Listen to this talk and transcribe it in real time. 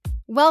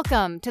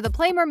Welcome to the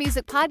Play More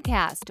Music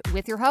Podcast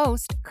with your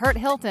host, Kurt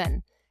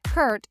Hilton.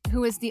 Kurt,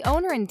 who is the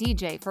owner and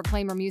DJ for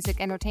Play More Music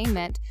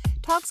Entertainment,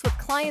 talks with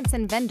clients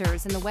and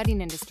vendors in the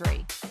wedding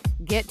industry.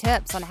 Get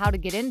tips on how to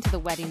get into the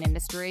wedding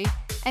industry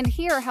and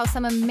hear how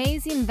some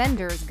amazing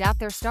vendors got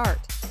their start.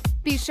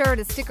 Be sure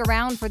to stick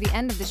around for the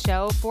end of the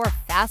show for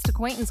fast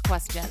acquaintance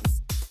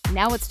questions.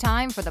 Now it's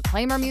time for the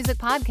Play More Music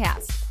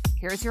Podcast.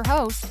 Here's your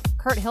host,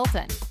 Kurt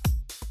Hilton.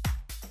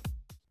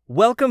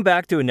 Welcome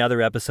back to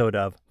another episode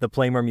of the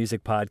Play More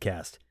Music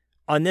Podcast.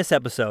 On this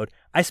episode,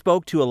 I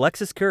spoke to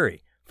Alexis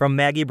Curry from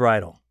Maggie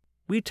Bridal.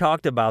 We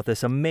talked about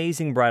this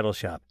amazing bridal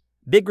shop,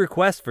 big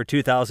requests for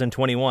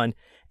 2021,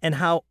 and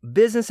how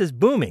business is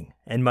booming,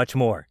 and much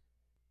more.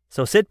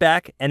 So sit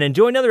back and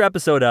enjoy another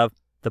episode of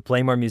the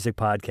Play More Music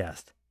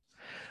Podcast.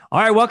 All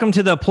right, welcome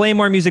to the Play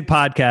More Music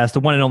Podcast, the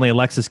one and only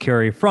Alexis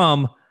Curry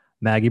from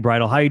Maggie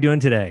Bridal. How are you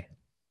doing today?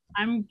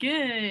 I'm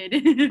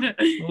good.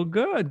 Well,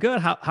 good.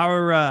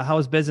 How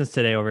is business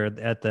today over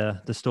at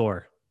the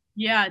store?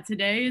 Yeah,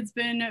 today it's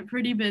been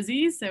pretty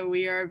busy, so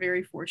we are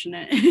very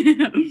fortunate.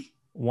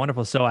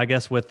 Wonderful. So I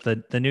guess with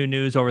the new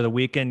news over the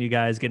weekend, you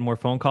guys get more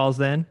phone calls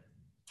then?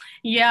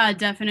 Yeah,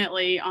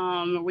 definitely.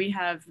 We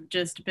have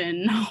just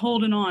been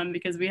holding on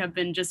because we have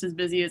been just as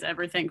busy as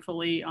ever,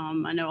 thankfully.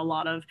 I know a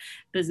lot of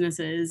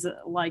businesses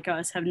like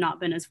us have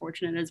not been as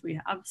fortunate as we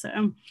have,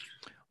 so...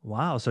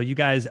 Wow. So you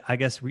guys, I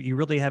guess you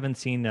really haven't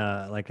seen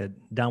like a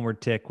downward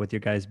tick with your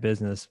guys'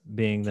 business,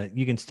 being that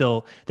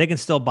they can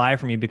still buy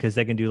from you because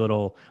they can do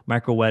little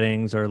micro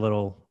weddings or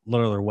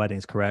littler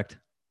weddings, correct?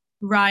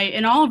 Right.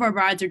 And all of our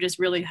brides are just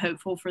really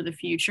hopeful for the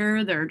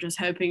future. They're just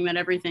hoping that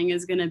everything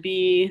is going to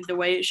be the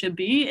way it should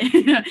be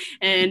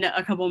in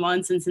a couple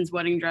months. And since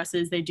wedding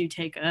dresses, they do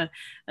take a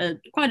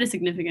quite a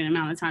significant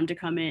amount of time to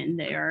come in.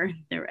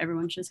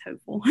 Everyone's just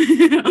hopeful.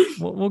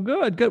 Well,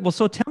 good. Well,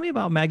 so tell me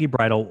about Maggie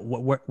Bridal,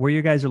 where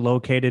you guys are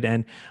located,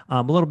 and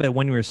a little bit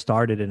when you were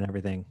started and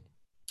everything.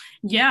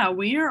 Yeah,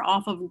 we are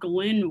off of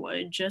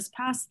Glenwood, just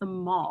past the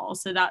mall.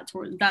 So that's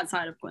that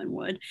side of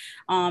Glenwood.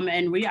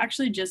 And we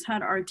actually just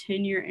had our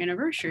 10-year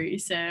anniversary.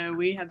 So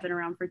we have been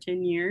around for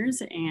 10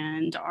 years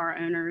and our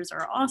owners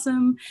are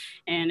awesome.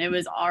 And it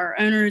was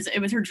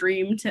her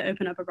dream to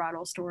open up a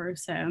bridal store.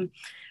 So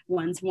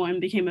once one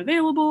became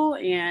available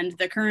and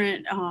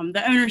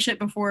the ownership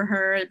before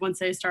her, once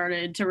they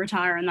started to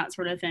retire and that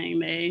sort of thing,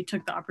 they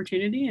took the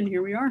opportunity and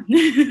here we are.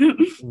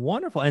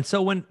 Wonderful. And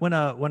so when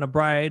a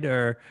bride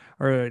or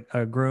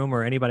a groom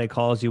or anybody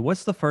calls you,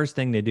 what's the first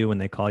thing they do when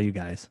they call you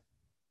guys?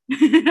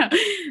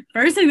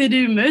 First thing they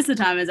do most of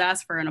the time is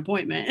ask for an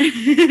appointment.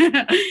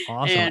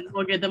 Awesome. And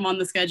we'll get them on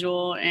the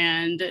schedule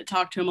and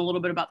talk to them a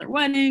little bit about their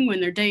wedding, when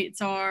their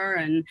dates are,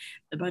 and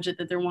the budget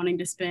that they're wanting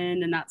to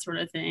spend and that sort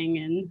of thing,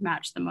 and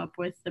match them up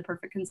with the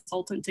perfect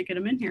consultant to get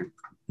them in here.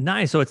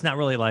 Nice. So it's not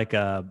really like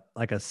a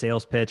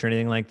sales pitch or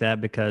anything like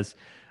that, because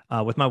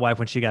with my wife,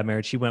 when she got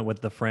married, she went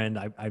with the friend.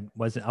 I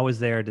was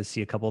there to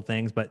see a couple of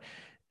things, but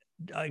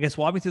I guess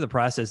walk me through the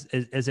process.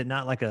 Is it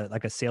not like a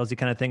salesy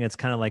kind of thing? It's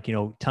kind of like,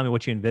 tell me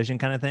what you envision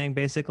kind of thing,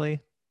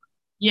 basically.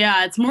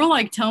 Yeah, it's more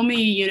like, tell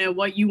me,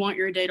 what you want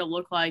your day to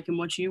look like and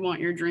what you want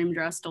your dream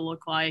dress to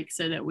look like,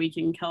 so that we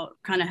can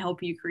kind of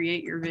help you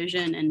create your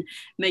vision and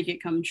make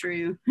it come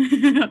true.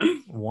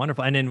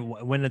 Wonderful. And then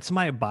when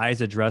somebody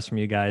buys a dress from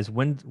you guys,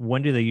 when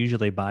do they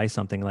usually buy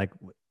something,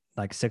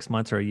 like 6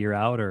 months or a year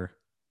out, or?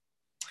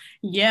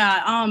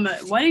 Yeah,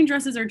 wedding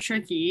dresses are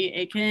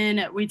tricky.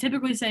 We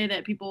typically say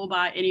that people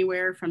buy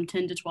anywhere from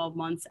 10 to 12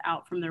 months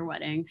out from their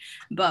wedding.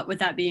 But with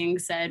that being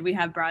said, we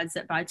have brides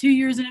that buy 2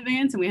 years in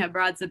advance and we have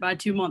brides that buy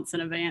 2 months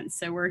in advance.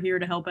 So we're here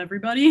to help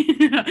everybody.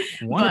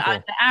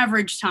 But the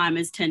average time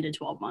is 10 to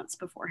 12 months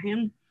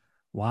beforehand.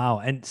 Wow.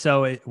 And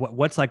so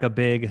what's a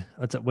big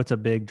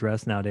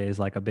dress nowadays?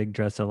 Like a big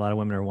dress that a lot of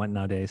women are wanting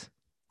nowadays?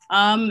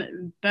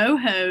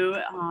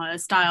 Boho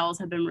styles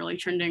have been really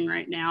trending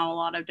right now. A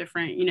lot of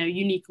different,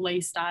 unique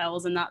lace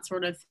styles and that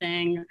sort of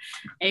thing.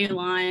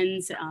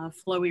 A-lines,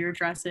 flowier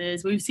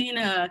dresses. We've seen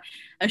a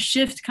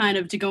shift kind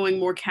of to going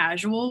more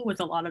casual with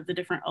a lot of the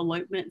different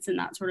elopements and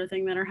that sort of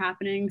thing that are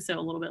happening. So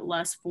a little bit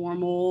less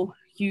formal,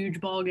 huge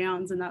ball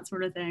gowns and that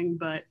sort of thing.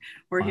 But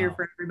we're here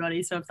for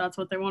everybody. So if that's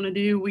what they want to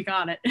do, we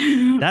got it.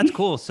 That's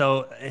cool.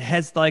 So it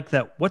has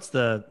what's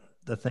the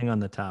thing on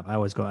the top?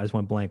 I just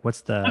went blank.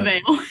 What's the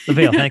veil? The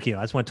veil. Thank you.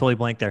 I just went totally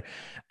blank there.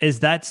 Is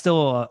that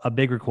still a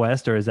big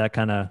request, or is that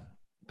kind of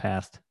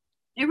past?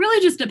 It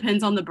really just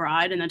depends on the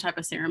bride and the type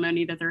of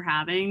ceremony that they're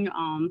having.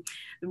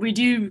 We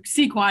do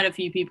see quite a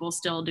few people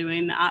still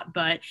doing that,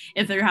 but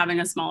if they're having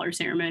a smaller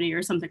ceremony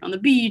or something on the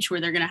beach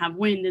where they're going to have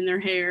wind in their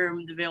hair,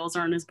 the veils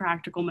aren't as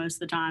practical most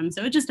of the time.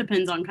 So it just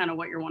depends on kind of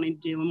what you're wanting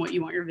to do and what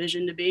you want your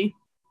vision to be.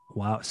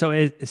 Wow.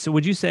 So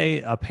would you say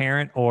a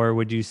parent, or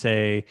would you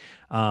say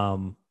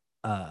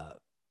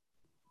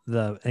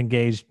the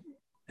engaged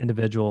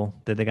individual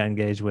that they got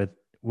engaged with,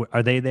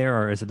 are they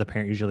there, or is it the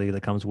parent usually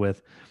that comes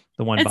with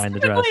the one It's buying the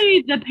dress?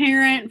 typically the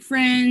parent,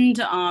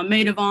 friend,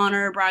 maid of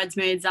honor,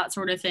 bridesmaids, that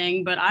sort of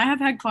thing. But I have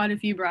had quite a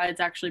few brides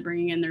actually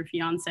bringing in their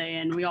fiance,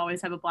 and we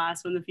always have a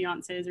blast when the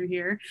fiancés are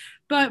here.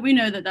 But we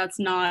know that that's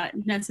not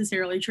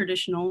necessarily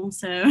traditional,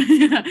 so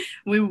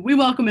we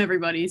welcome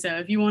everybody. So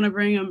if you want to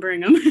bring them,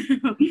 bring them.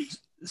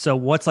 So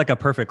what's like a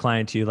perfect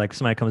client to you? Like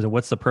somebody comes in,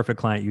 what's the perfect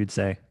client you'd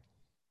say?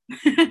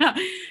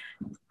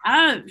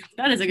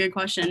 That is a good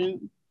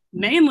question.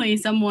 Mainly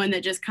someone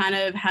that just kind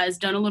of has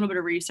done a little bit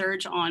of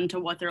research onto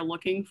what they're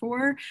looking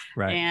for,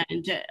 Right.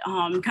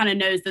 and kind of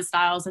knows the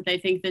styles that they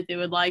think that they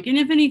would like. And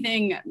if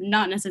anything,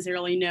 not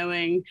necessarily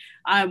knowing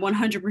I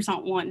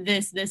 100% want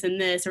this, this,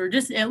 and this, or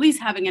just at least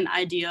having an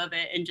idea of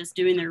it and just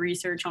doing their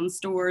research on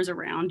stores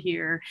around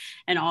here,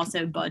 and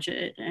also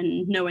budget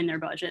and knowing their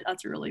budget.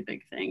 That's a really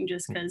big thing,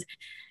 just because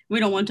we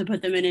don't want to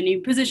put them in any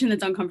position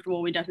that's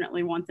uncomfortable. We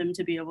definitely want them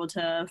to be able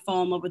to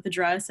fall in love with the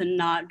dress and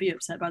not be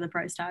upset by the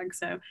price tag.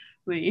 So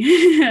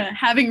we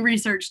having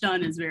research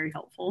done is very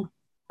helpful.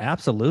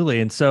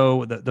 Absolutely. And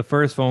so the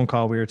first phone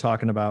call we were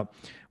talking about,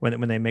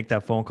 when they make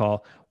that phone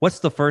call, what's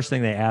the first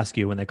thing they ask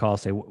you when they call?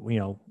 Say,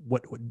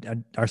 what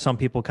are some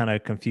people kind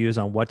of confused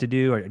on what to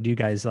do, or do you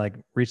guys like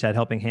reach that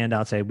helping hand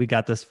out, say, we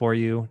got this for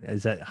you?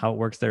 Is that how it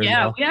works there? Yeah,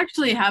 as well? we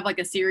actually have like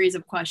a series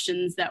of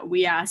questions that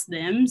we ask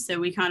them.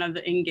 So we kind of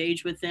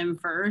engage with them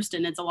first,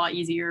 and it's a lot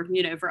easier,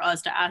 for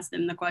us to ask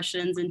them the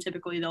questions, and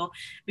typically they'll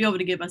be able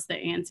to give us the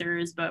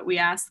answers. But we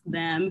ask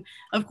them,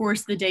 of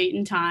course, the date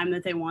and time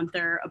that they want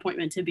their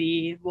appointment to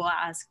be. We'll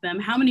ask them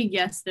how many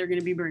guests they're going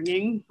to be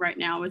bringing. Right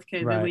now with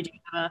COVID, Right. we do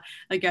have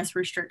a guest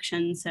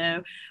restriction.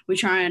 So we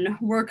try and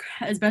work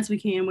as best we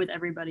can with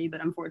everybody.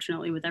 But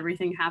unfortunately, with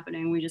everything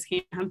happening, we just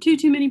can't have too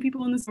many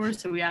people in the store.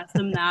 So we ask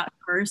them that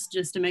first,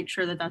 just to make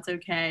sure that that's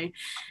okay.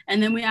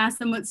 And then we ask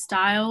them what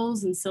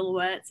styles and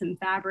silhouettes and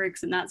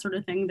fabrics and that sort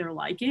of thing they're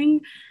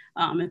liking.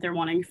 If they're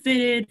wanting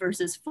fitted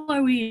versus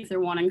flowy, if they're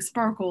wanting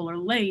sparkle or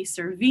lace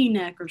or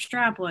V-neck or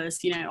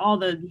strapless, all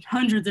the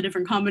hundreds of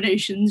different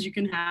combinations you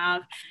can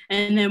have.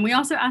 And then we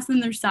also ask them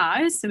their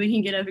size, so we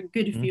can get a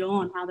good feel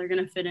on how they're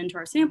going to fit into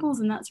our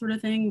samples and that sort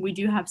of thing. We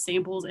do have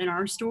samples in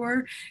our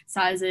store,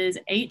 sizes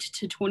 8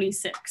 to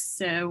 26.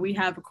 So we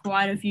have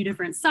quite a few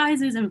different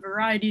sizes and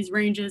varieties,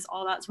 ranges,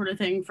 all that sort of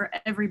thing for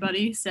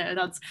everybody. So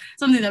that's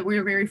something that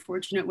we're very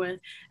fortunate with.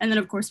 And then,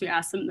 of course, we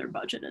ask them their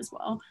budget as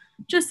well,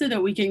 just so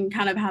that we can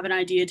kind of have an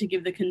idea to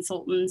give the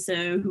consultant,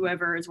 so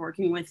whoever is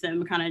working with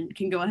them kind of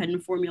can go ahead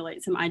and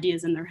formulate some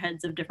ideas in their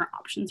heads of different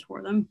options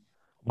for them.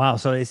 Wow.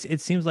 So it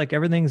seems like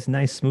everything's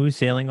nice, smooth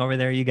sailing over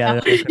there. You got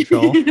it under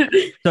control.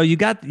 So you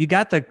got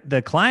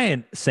the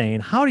client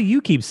saying, how do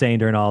you keep sane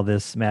during all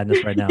this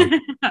madness right now?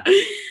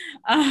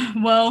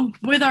 Well,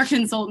 with our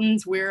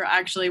consultants, we're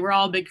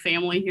all a big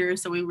family here,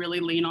 so we really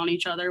lean on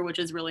each other, which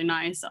is really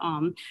nice.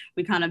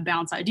 We kind of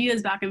bounce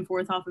ideas back and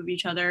forth off of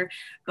each other.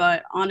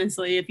 But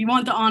honestly, if you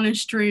want the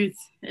honest truth,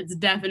 it's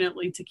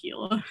definitely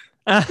tequila.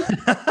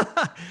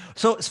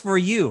 So for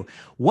you,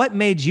 what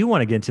made you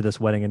want to get into this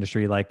wedding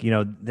industry? Like,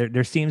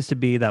 there seems to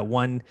be that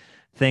one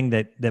thing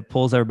that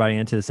pulls everybody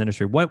into this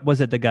industry. What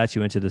was it that got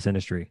you into this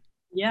industry?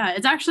 Yeah,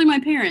 it's actually my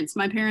parents.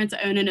 My parents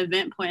own an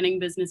event planning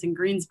business in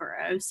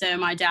Greensboro. So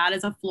my dad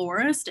is a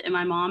florist and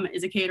my mom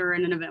is a caterer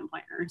and an event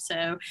planner.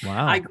 So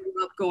Wow. I grew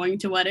up going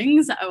to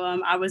weddings.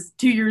 I was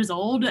 2 years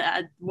old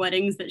at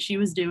weddings that she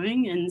was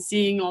doing and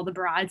seeing all the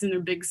brides in their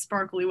big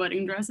sparkly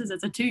wedding dresses.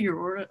 As a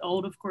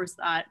 2-year-old, of course,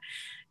 that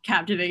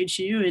captivates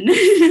you, and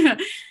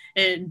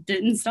it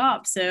didn't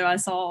stop. So I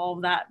saw all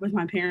of that with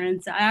my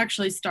parents. I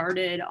actually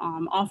started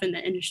off in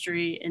the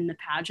industry in the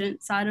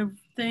pageant side of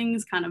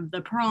things, kind of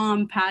the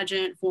prom,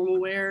 pageant, formal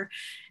wear.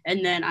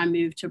 And then I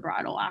moved to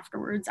bridal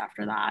afterwards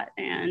after that.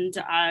 And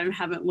I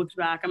haven't looked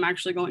back. I'm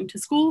actually going to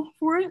school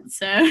for it.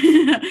 So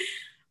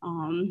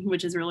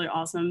which is really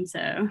awesome.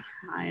 So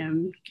I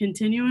am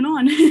continuing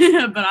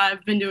on, but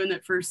I've been doing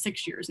it for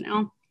 6 years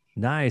now.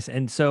 Nice.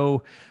 And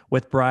so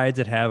with brides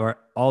that have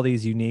all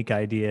these unique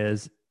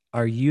ideas,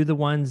 are you the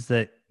ones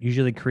that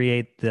usually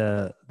create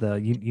the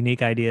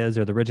unique ideas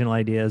or the original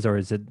ideas, or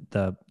is it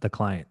the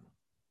client?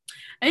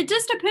 It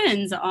just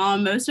depends.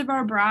 Most of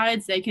our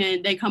brides, they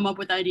come up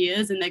with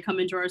ideas and they come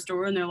into our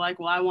store and they're like,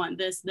 well, I want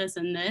this, this,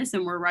 and this.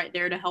 And we're right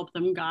there to help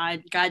them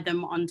guide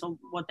them onto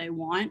what they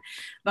want.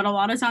 But a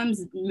lot of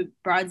times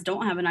brides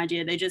don't have an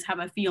idea. They just have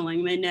a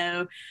feeling. They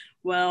know,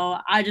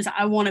 well,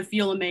 I want to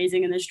feel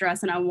amazing in this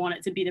dress and I want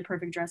it to be the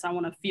perfect dress. I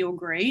want to feel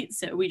great.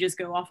 So we just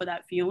go off of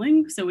that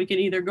feeling. So we can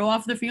either go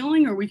off the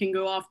feeling or we can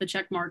go off the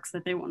check marks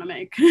that they want to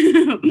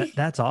make.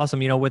 That's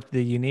awesome. With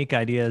the unique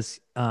ideas,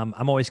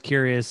 I'm always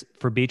curious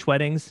for beach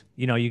weddings.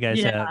 You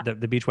guys,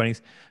 the beach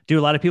weddings, do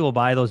a lot of people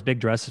buy those big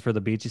dresses for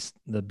the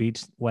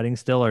beach weddings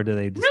still, or do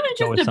they just really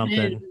go with just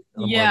something?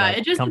 Yeah,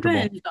 it just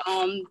depends.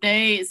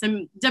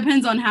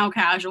 Depends on how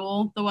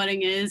casual the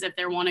wedding is. If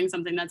they're wanting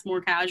something that's more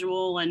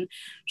casual and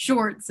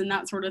shorts and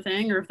that sort of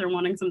thing, or if they're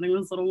wanting something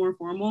that's a little more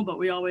formal. But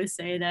we always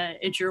say that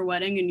it's your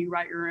wedding and you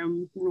write your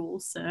own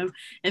rules. So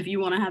if you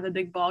want to have a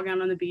big ball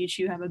gown on the beach,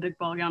 you have a big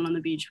ball gown on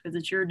the beach because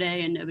it's your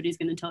day and nobody's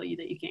going to tell you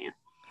that you can't.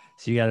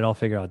 So you got it all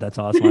figured out. That's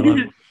awesome. I love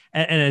it.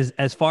 And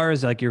as far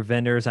as like your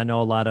vendors, I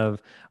know a lot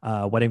of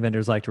wedding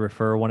vendors like to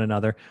refer one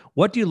another.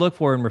 What do you look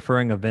for in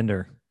referring a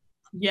vendor?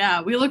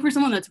 Yeah, we look for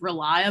someone that's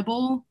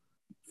reliable,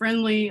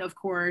 friendly, of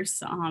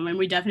course, and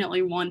we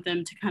definitely want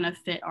them to kind of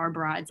fit our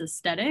bride's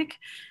aesthetic.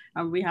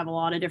 We have a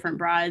lot of different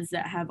brides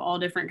that have all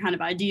different kind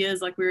of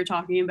ideas, like we were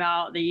talking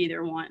about. They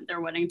either want their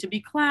wedding to be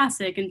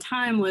classic and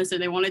timeless, or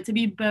they want it to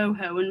be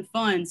boho and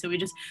fun. So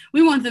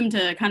we want them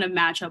to kind of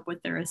match up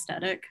with their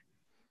aesthetic.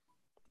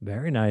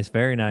 Very nice,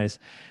 very nice.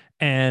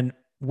 And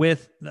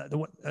with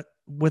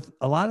with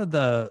a lot of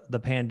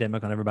the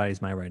pandemic on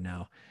everybody's mind right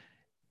now,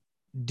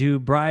 do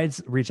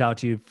brides reach out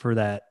to you for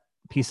that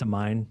peace of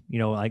mind? You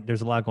know, like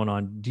there's a lot going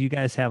on. Do you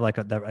guys have like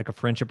a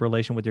friendship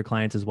relation with your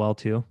clients as well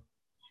too?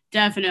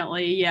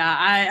 Definitely. Yeah.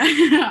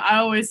 I I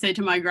always say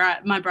to my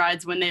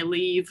brides when they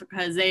leave,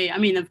 because I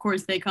mean, of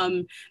course they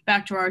come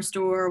back to our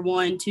store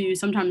one, two,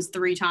 sometimes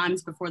three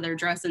times before their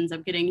dress ends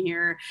up getting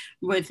here,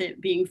 with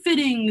it being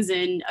fittings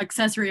and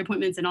accessory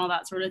appointments and all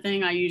that sort of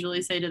thing. I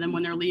usually say to them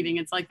when they're leaving,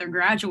 it's like they're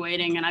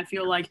graduating, and I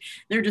feel like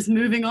they're just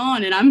moving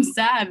on, and I'm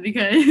sad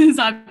because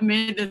I've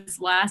made this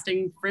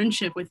lasting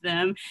friendship with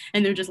them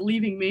and they're just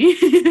leaving me.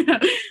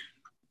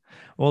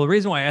 Well, the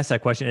reason why I asked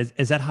that question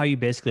is that how you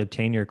basically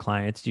obtain your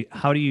clients?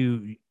 How do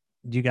you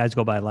guys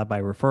go by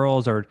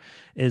referrals, or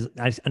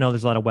I know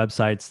there's a lot of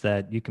websites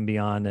that you can be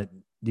on that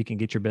you can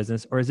get your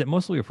business, or is it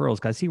mostly referrals?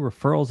 Because I see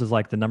referrals is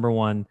like the number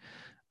one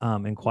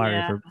inquiry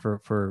Yeah.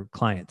 for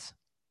clients.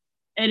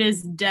 It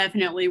is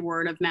definitely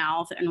word of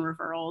mouth and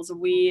referrals.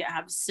 We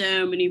have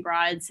so many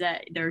brides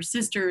that their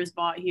sisters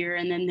bought here,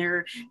 and then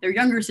their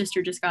younger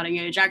sister just got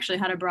engaged. Actually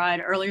had a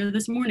bride earlier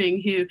this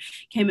morning who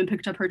came and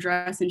picked up her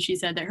dress, and she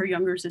said that her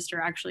younger sister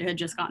actually had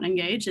just gotten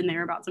engaged, and they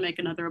were about to make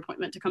another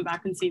appointment to come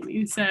back and see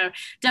me. So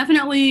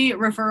definitely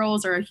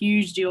referrals are a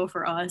huge deal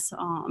for us,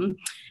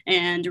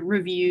 and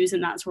reviews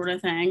and that sort of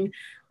thing.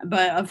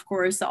 But of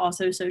course,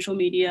 also social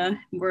media.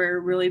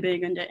 We're really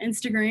big into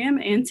Instagram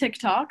and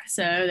TikTok,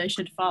 so they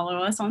should follow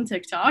us on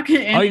TikTok.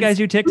 And Oh, you guys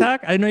do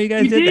TikTok? I didn't know you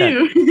guys did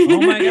that. Oh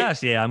my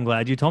gosh. Yeah, I'm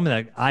glad you told me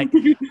that. I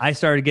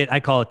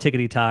call it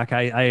tickety talk.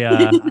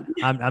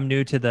 I'm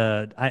new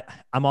to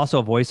I'm also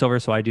a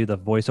voiceover, so I do the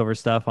voiceover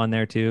stuff on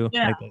there too.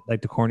 Yeah.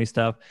 Like the corny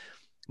stuff.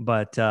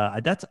 But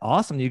that's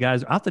awesome. You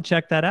guys, I'll have to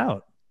check that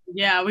out.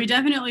 Yeah, we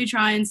definitely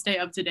try and stay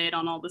up to date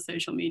on all the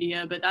social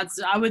media, but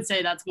I would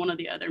say that's one of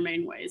the other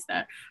main ways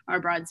that our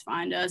brides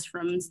find us,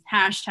 from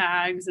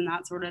hashtags and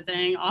that sort of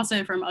thing.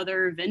 Also from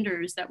other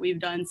vendors that we've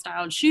done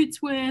styled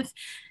shoots with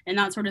and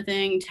that sort of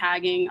thing,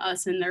 tagging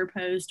us in their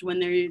post when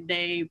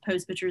they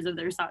post pictures of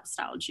their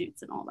styled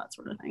shoots and all that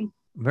sort of thing.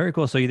 Very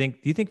cool. So do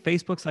you think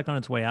Facebook's like on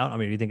its way out? I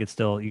mean, do you think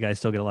you guys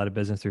still get a lot of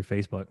business through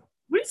Facebook?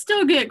 We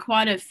still get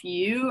quite a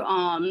few.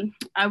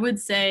 I would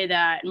say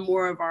that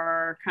more of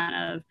our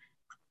kind of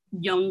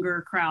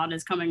younger crowd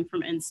is coming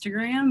from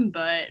Instagram,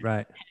 but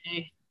right.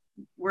 Hey,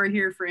 we're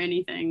here for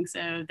anything. So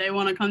if they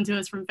want to come to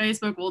us from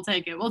Facebook, we'll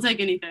take it. We'll take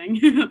anything.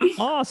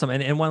 Awesome.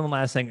 And one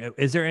last thing,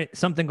 is there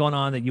something going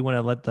on that you want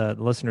to let the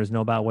listeners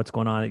know about? What's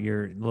going on at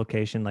your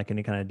location, like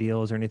any kind of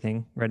deals or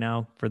anything right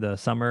now for the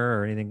summer,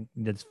 or anything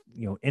that's,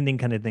 ending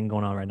kind of thing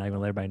going on right now? You want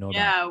to let everybody know about?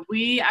 Yeah,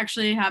 we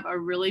actually have a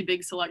really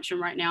big selection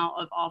right now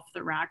of off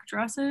the rack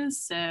dresses.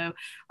 So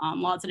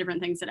lots of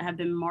different things that have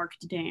been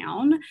marked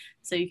down.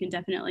 So you can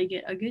definitely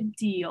get a good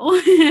deal.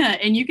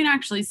 And you can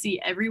actually see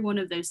every one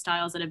of those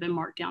styles that have been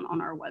marked down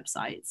on our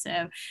website.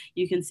 So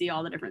you can see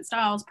all the different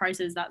styles,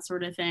 prices, that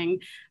sort of thing.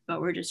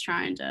 But we're just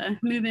trying to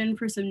move in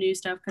for some new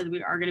stuff, because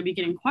we are going to be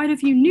getting quite a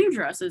few new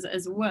dresses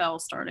as well,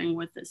 starting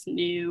with this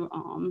new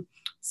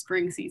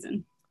spring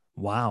season.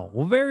 Wow.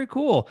 Well, very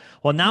cool.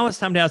 Well, now it's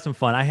time to have some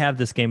fun. I have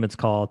this game. It's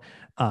called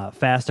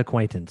Fast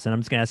Acquaintance, and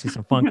I'm just gonna ask you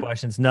some fun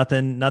questions.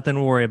 Nothing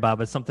to worry about,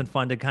 but something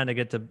fun to kind of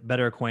get to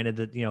better acquainted.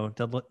 That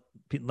to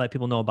let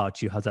people know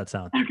about you. How's that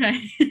sound?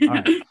 Okay. All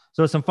right.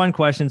 So some fun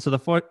questions. So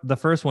the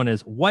first one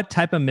is, what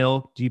type of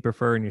milk do you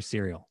prefer in your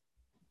cereal?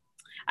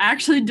 I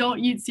actually don't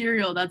eat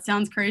cereal. That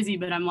sounds crazy,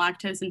 but I'm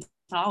lactose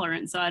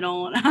intolerant, so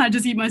I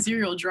just eat my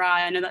cereal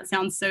dry. I know that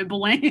sounds so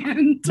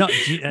bland. No,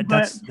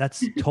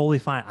 that's totally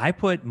fine. I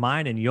put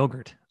mine in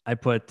yogurt. I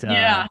put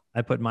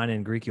mine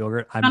in Greek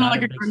yogurt. I'm kind of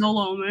not like a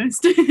granola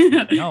almost.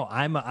 No,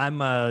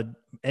 I'm a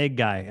egg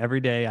guy.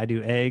 Every day I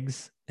do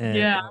eggs,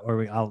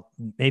 or I'll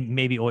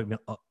maybe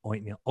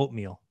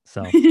oatmeal.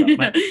 So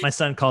my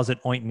son calls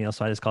it ointmeal,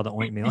 so I just call it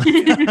ointmeal.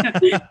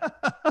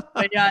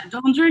 But yeah,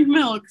 don't drink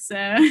milk. So.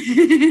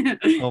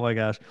 Oh my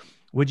gosh.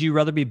 Would you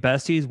rather be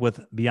besties with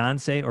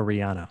Beyonce or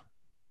Rihanna?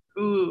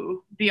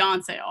 Ooh,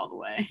 Beyonce all the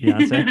way.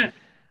 Beyonce?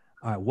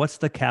 All right. What's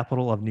the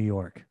capital of New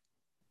York?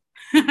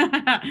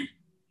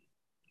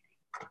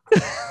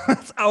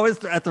 That's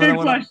always at the Good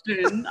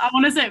question. I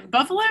want to say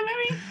Buffalo,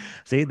 maybe?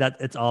 See, that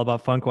it's all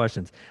about fun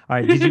questions. All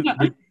right. Did you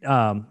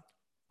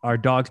are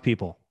dogs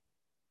people?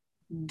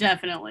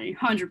 Definitely.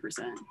 100%.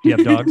 Do you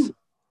have dogs?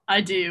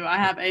 I do. I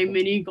have a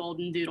mini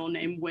golden doodle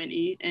named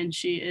Winnie, and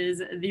she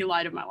is the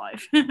light of my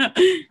life.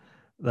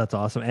 That's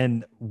awesome.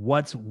 And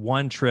what's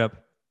one trip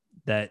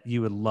that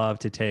you would love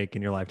to take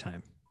in your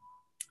lifetime?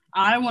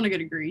 I want to go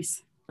to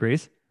Greece.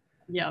 Greece?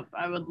 Yep,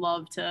 I would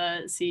love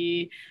to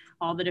see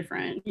all the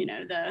different,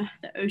 the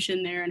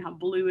ocean there and how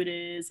blue it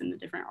is and the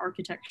different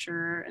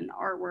architecture and the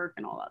artwork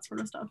and all that sort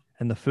of stuff.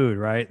 And the food,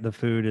 right? The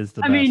food is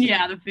the best. I mean,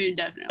 yeah, the food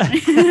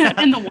definitely.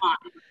 And the wine,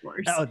 of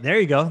course. Oh,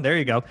 there you go. There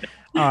you go.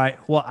 All right.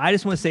 Well, I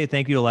just want to say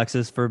thank you,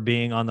 Alexis, for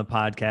being on the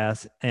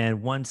podcast.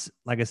 And once,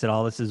 like I said,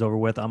 all this is over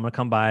with, I'm going to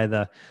come by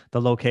the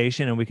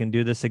location and we can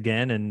do this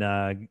again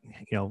and,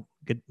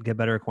 get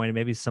better acquainted.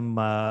 Maybe some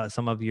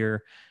of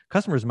your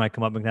customers might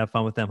come up and have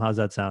fun with them. How's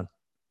that sound?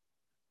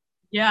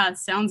 Yeah,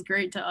 sounds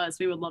great to us.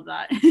 We would love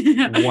that.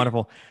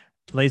 Wonderful.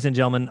 Ladies and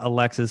gentlemen,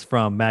 Alexis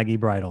from Maggie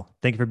Bridal.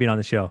 Thank you for being on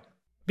the show.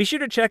 Be sure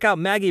to check out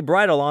Maggie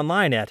Bridal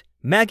online at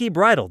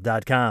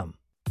maggiebridal.com.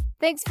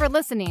 Thanks for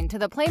listening to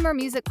the Playmer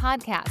Music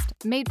Podcast,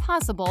 made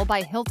possible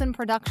by Hilton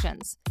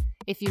Productions.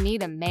 If you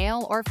need a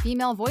male or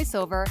female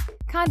voiceover,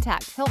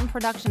 contact Hilton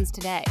Productions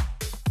today.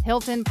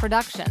 Hilton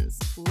Productions.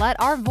 Let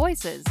our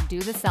voices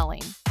do the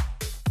selling.